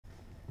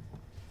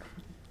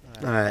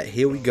Alright,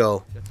 here we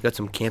go. Got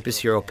some Campus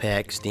Hero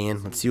packs,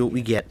 Dan. Let's see what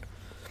we get.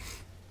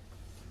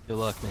 Good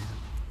luck, man.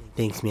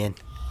 Thanks, man.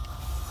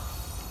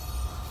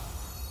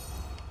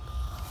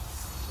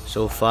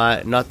 So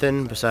far,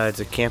 nothing besides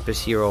a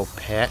Campus Hero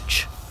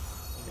patch.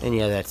 And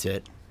yeah, that's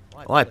it.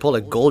 Oh, I pulled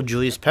a gold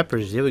Julius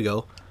Peppers. Here we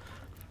go.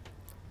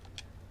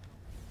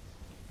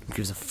 Who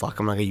gives a fuck?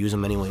 I'm not gonna use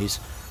them anyways.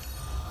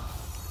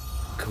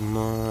 Come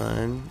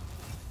on.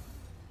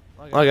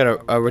 Oh, I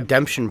got a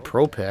Redemption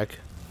Pro pack.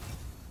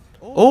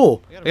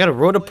 Oh, I got a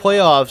Road to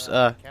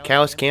Playoffs,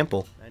 Callis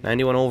Campbell,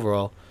 91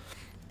 overall.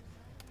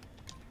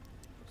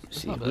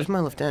 Let's see, who's my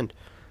left end?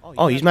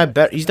 Oh, he's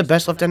the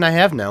best left end I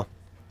have now.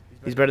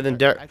 He's better than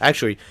Derek.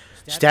 Actually,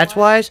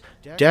 stats-wise,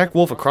 Derek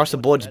Wolf across the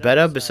board is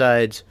better.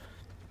 Besides,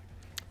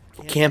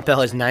 Campbell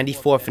has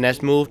 94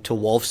 finesse move to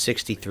Wolf's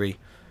 63.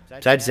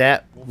 Besides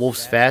that,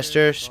 Wolf's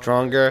faster,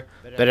 stronger,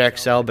 better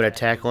XL, better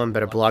tackling,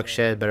 better block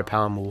shed, better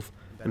power move,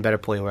 and better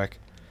play work.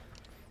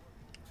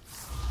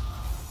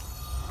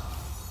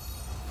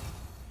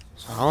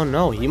 I don't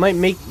know. He might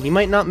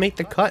not make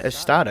the cut as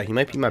starter. He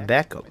might be my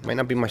backup. He might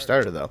not be my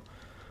starter though.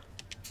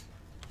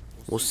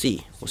 We'll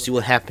see. We'll see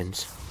what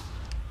happens.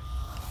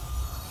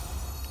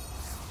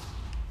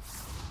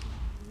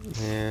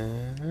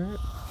 Yeah.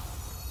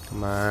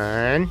 Come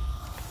on.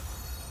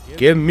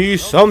 Give me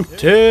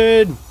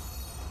something.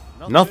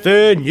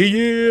 Nothing.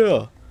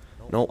 Yeah.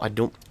 No, I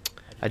don't.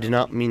 I did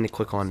not mean to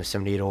click on the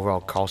 78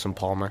 overall Carlson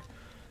Palmer.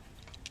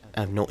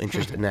 I have no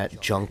interest in that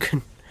junk.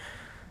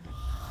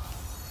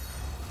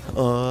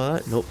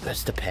 Nope,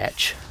 that's the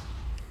patch.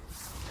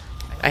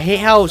 I hate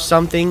how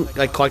something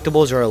like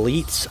collectibles are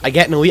elites. I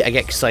get an elite, I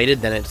get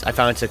excited, then I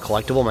found it's a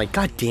collectible. I'm like,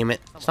 god damn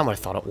it. It's not what I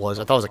thought it was.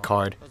 I thought it was a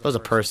card. It was a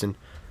person.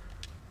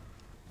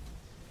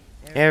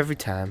 Every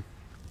time.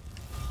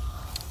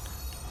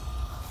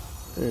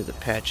 There's the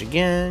patch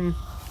again.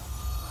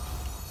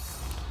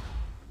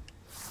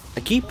 I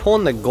keep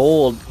pulling the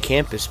gold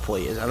campus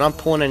players. I'm not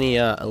pulling any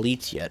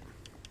elites yet.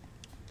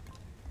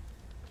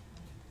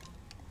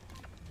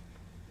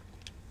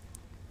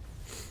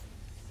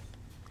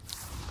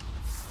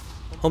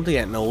 Hope they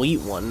get an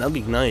elite one. That'd be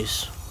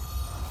nice.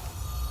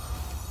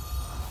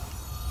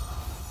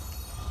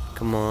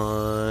 Come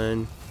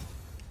on.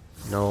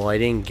 No, I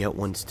didn't get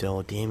one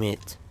still. Damn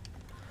it.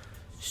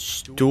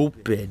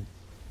 Stupid.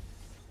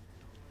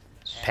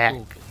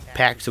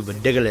 Packs are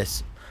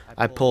ridiculous.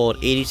 I pulled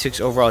 86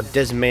 overall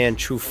Desmond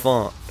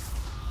Trufant.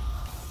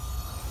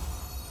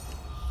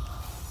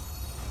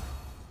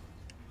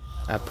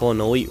 I pulled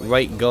an elite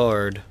right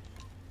guard.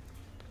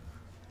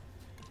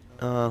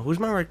 Who's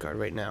my right guard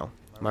right now?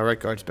 My right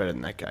guard's better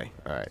than that guy.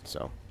 Alright,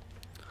 so.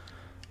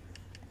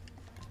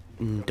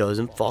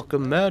 Doesn't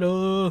fucking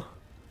matter.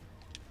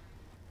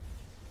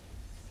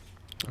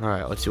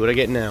 Alright, let's see what I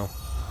get now.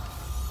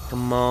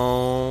 Come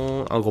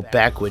on. I'll go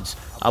backwards.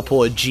 I'll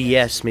pull a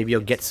GS. Maybe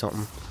I'll get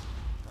something.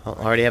 I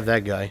already have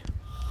that guy.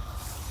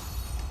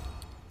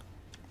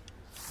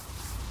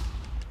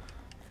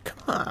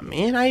 Come on,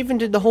 man. I even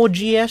did the whole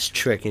GS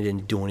trick and it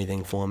didn't do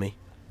anything for me.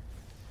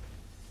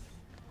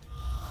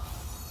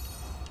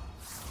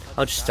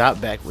 I'll just stop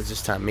backwards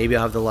this time. Maybe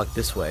I'll have the luck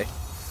this way.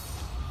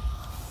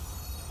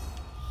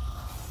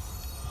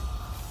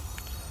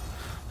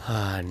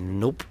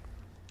 Nope.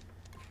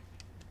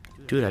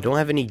 Dude, I don't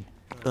have any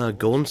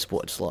golden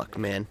sports luck,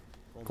 man.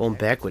 Going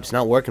backwards, it's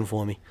not working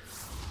for me.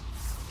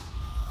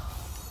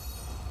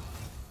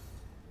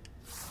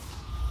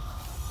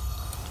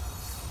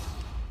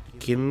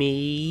 Give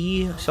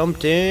me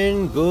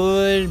something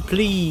good,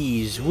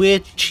 please,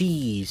 with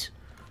cheese.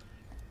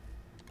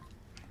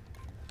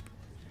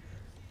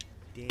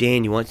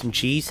 Dan, you want some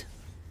cheese?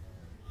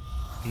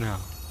 No.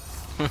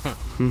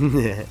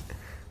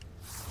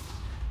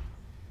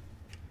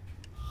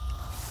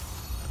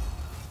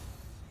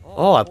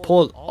 Oh, I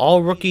pulled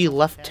all rookie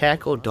left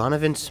tackle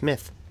Donovan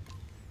Smith.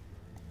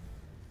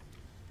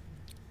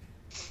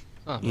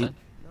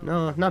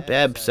 No, not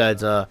bad.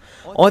 Besides,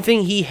 only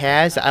thing he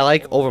has I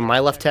like over my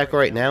left tackle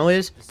right now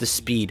is the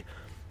speed.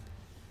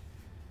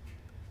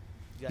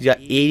 He's got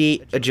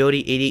 88 agility,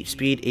 88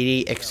 speed,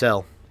 88 XL.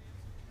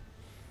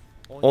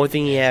 Only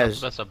thing he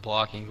has. That's a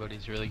blocking, but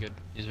he's really good.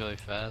 He's really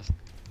fast.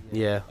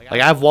 Yeah,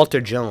 like I have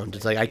Walter Jones.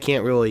 It's like I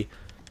can't really.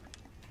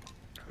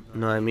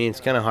 No, I mean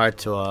it's kind of hard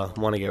to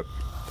want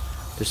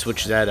to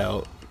switch that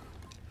out.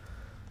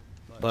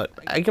 But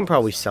I can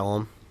probably sell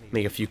him,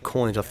 make a few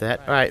coins off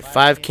that. All right,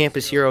 5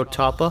 Campus Hero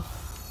Topper.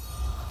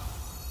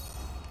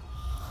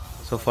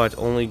 So far it's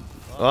only.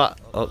 Oh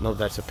no,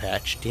 that's a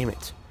patch. Damn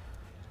it.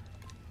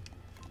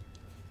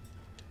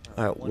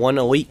 All right, 1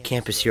 Elite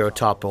Campus Hero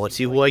Topper. Let's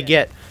see who I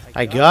get.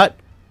 I got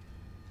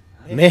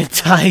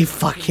Manti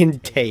fucking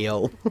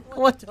Teo.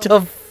 What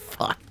the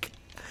fuck?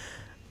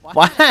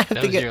 Why did I have That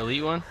to was get your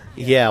elite one?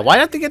 Yeah, why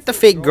not to get the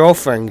fake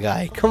girlfriend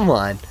guy? Come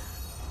on.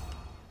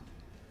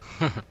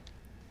 I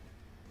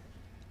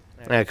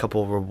got a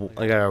couple.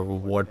 I got a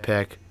reward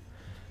pack,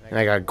 and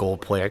I got a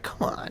gold player.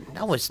 Come on,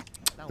 that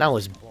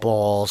was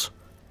balls.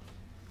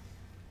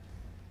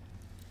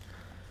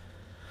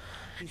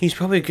 He's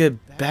probably a good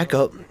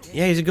backup.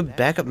 Yeah, he's a good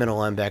backup middle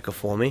linebacker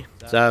for me.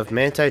 So I have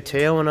Manti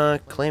Te'o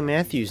and Clay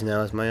Matthews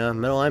now as my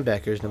middle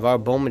linebackers. Navarro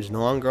Bowman's no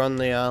longer on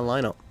the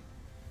lineup.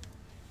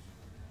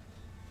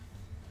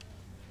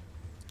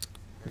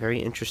 Very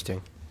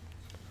interesting.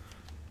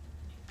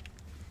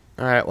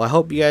 Alright, well, I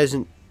hope you guys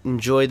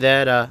enjoyed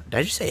that. Did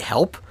I just say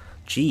help?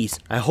 Jeez.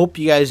 I hope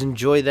you guys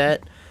enjoyed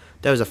that.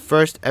 That was the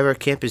first ever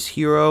Campus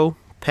Hero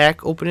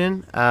pack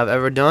opening I've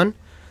ever done.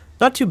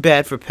 Not too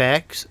bad for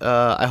packs.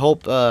 I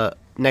hope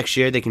next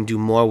year they can do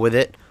more with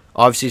it.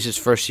 Obviously, it's his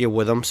first year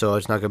with them, so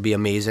it's not going to be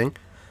amazing.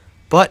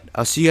 But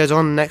I'll see you guys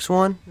on the next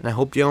one, and I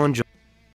hope you all enjoy.